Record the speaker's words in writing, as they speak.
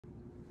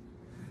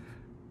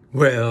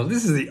Well,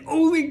 this is the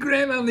only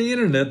grant on the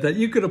internet that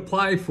you could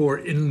apply for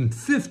in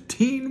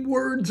 15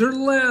 words or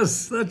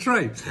less. That's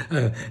right.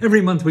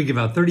 Every month we give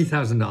out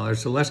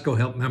 $30,000 to Lesko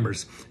Help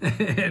members.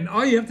 And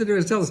all you have to do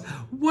is tell us,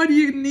 what do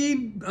you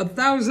need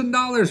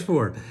 $1,000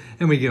 for?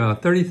 And we give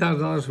out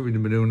 $30,000. We've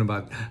been doing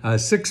about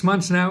 6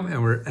 months now,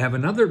 and we have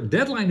another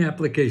deadline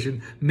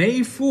application,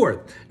 May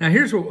 4th. Now,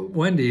 here's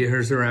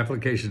her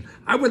application.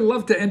 I would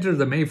love to enter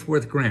the May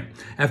 4th grant.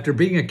 After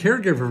being a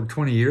caregiver for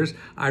 20 years,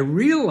 I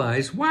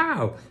realized,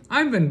 wow,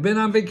 I haven't been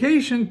on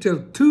vacation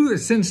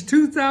since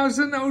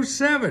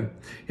 2007.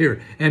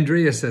 Here,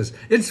 Andrea says,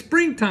 it's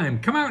springtime.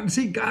 Come out and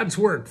see God's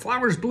work,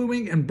 flowers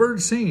blooming and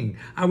birds singing.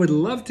 I would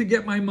love to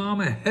get my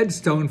mom a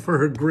headstone for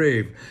her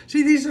grave.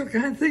 See, these are the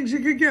kind of things you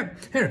could get.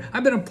 Here,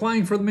 I've been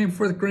applying for the May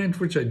 4th grant,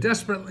 which I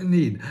desperately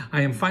need.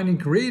 I am finding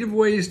creative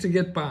ways to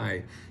get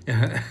by.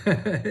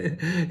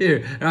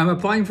 Here, I'm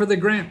applying for the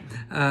grant.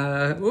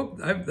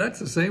 That's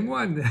the same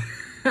one.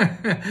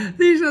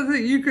 These are the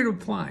things you could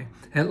apply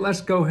at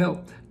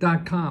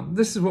lesgohelp.com.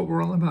 This is what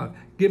we're all about,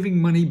 giving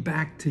money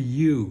back to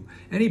you.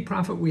 Any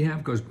profit we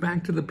have goes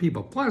back to the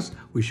people. Plus,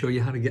 we show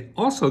you how to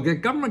also get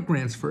government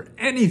grants for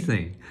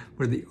anything.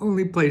 We're the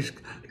only place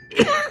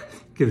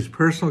gives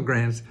personal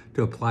grants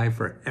to apply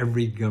for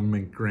every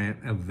government grant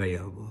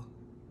available.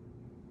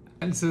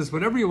 And says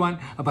whatever you want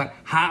about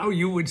how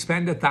you would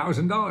spend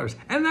 $1,000.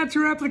 And that's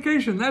your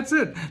application. That's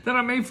it. Then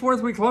on May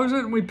 4th, we close it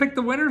and we pick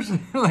the winners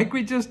like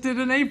we just did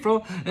in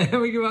April.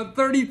 And we give out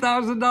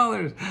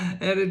 $30,000.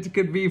 And it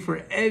could be for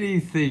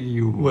anything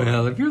you want.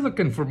 Well, if you're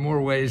looking for more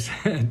ways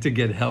to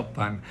get help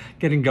on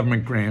getting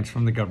government grants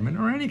from the government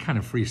or any kind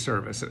of free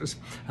services,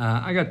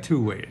 I got 2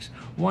 ways.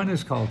 One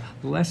is called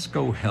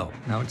Lesko Help.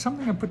 Now, it's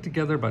something I put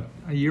together about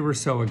a year or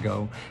so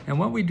ago. And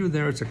what we do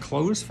there is a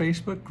closed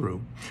Facebook group,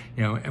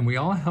 and we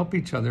all help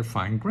each other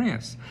find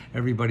grants.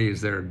 Everybody is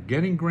there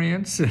getting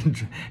grants and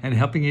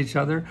helping each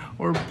other,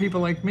 or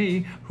people like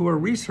me who are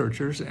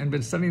researchers and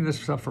been studying this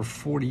stuff for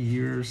 40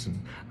 years,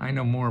 and I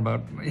know more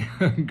about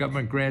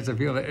government grants I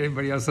feel than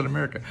anybody else in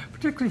America,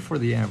 particularly for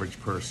the average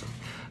person.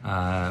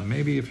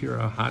 Maybe if you're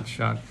a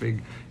hotshot,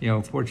 big,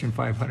 Fortune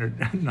 500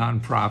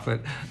 nonprofit,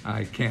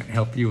 I can't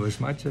help you as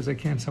much as I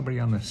can somebody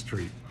on the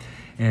street.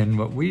 And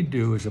what we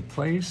do is a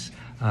place,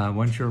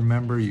 once you're a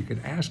member, you can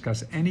ask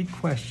us any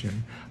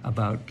question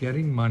about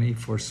getting money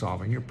for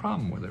solving your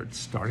problem, whether it's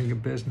starting a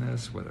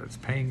business, whether it's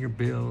paying your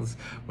bills,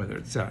 whether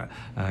it's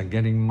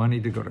getting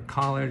money to go to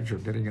college or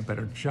getting a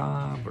better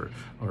job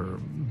or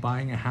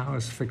buying a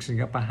house,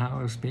 fixing up a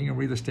house, being a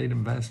real estate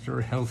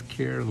investor,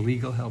 healthcare,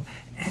 legal help,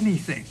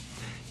 anything.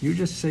 You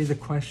just say the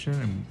question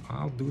and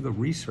I'll do the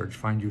research,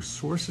 find you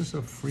sources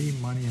of free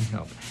money and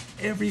help.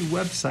 Every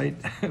website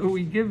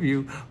we give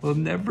you will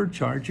never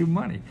charge you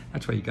money.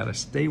 That's why you gotta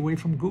stay away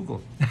from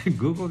Google.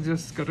 Google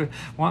just gotta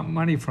want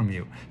money from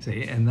you.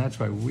 See, and that's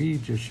why we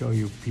just show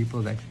you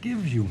people that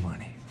give you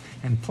money.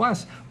 And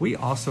plus, we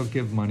also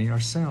give money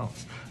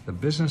ourselves. The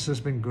business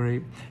has been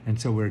great, and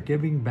so we're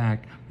giving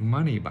back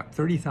money, about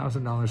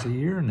 $30,000 a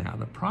year now.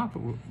 The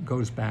profit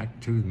goes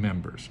back to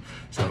members.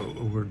 So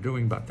we're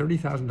doing about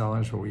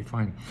 $30,000 where we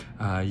find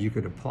you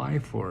could apply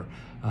for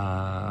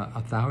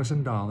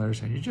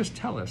 $1,000, and you just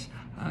tell us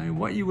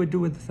what you would do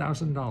with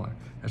 $1,000.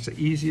 That's the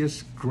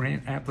easiest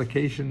grant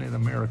application in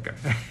America.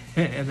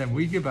 And then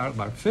we give out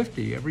about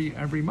 50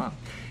 every month.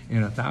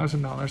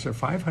 $1,000 or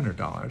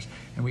 $500,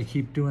 and we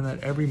keep doing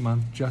that every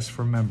month just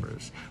for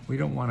members. We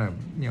don't want to,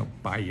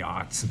 buy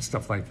yachts and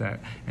stuff like that.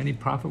 Any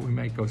profit we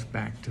make goes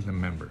back to the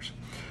members.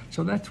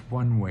 So that's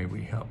one way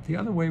we help. The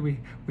other way we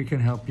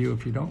can help you,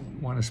 if you don't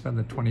want to spend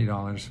the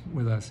 $20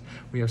 with us,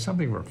 we have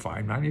something for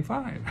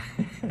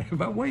 $5.95.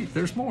 But wait,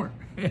 there's more.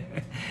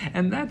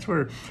 And that's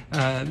where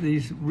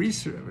these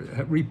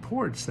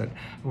reports that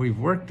we've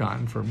worked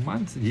on for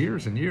months,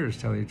 years and years,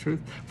 tell you the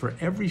truth, for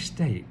every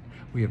state.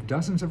 We have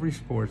dozens of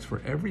reports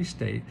for every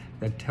state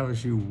that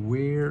tells you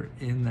where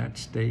in that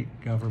state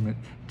government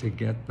to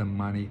get the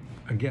money,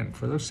 again,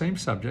 for those same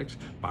subjects: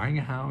 buying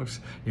a house,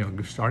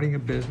 starting a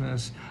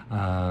business,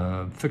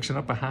 fixing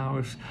up a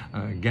house,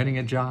 getting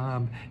a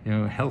job,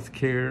 health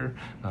care,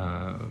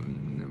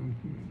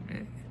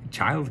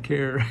 child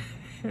care.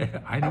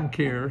 I don't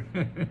care.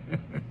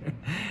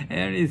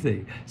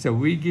 Anything. So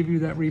we give you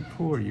that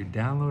report. You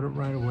download it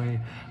right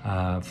away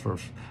for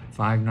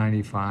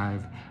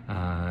 $5.95,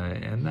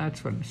 and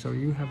that's what. So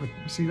you have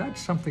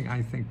that's something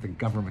I think the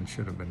government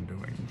should have been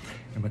doing,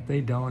 but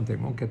they don't. They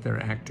won't get their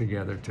act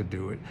together to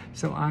do it.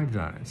 So I've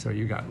done it. So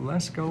you got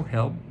Lesko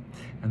Help,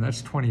 and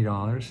that's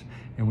 $20,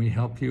 and we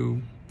help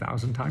you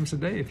 1,000 times a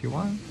day if you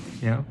want,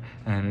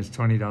 and it's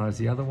 $20.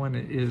 The other one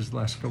is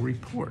Lesko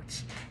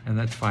Reports, and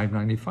that's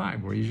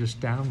 $5.95, where you just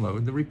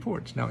download the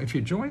reports. Now, if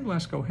you join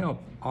Lesko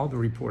Help, all the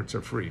reports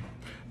are free.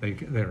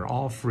 They're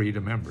all free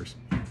to members.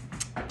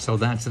 So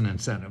that's an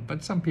incentive,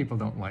 but some people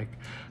don't like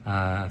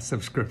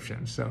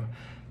subscriptions. So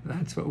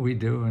that's what we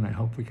do, and I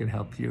hope we can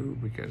help you,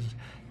 because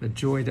the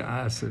joy to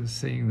us is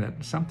seeing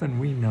that something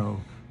we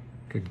know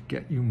could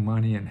get you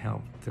money and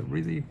help to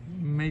really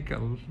make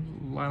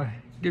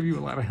give you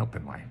a lot of help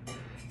in life.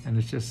 And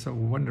it's just so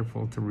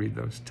wonderful to read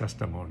those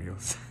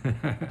testimonials.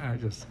 I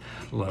just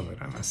love it.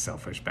 I'm a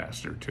selfish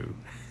bastard too.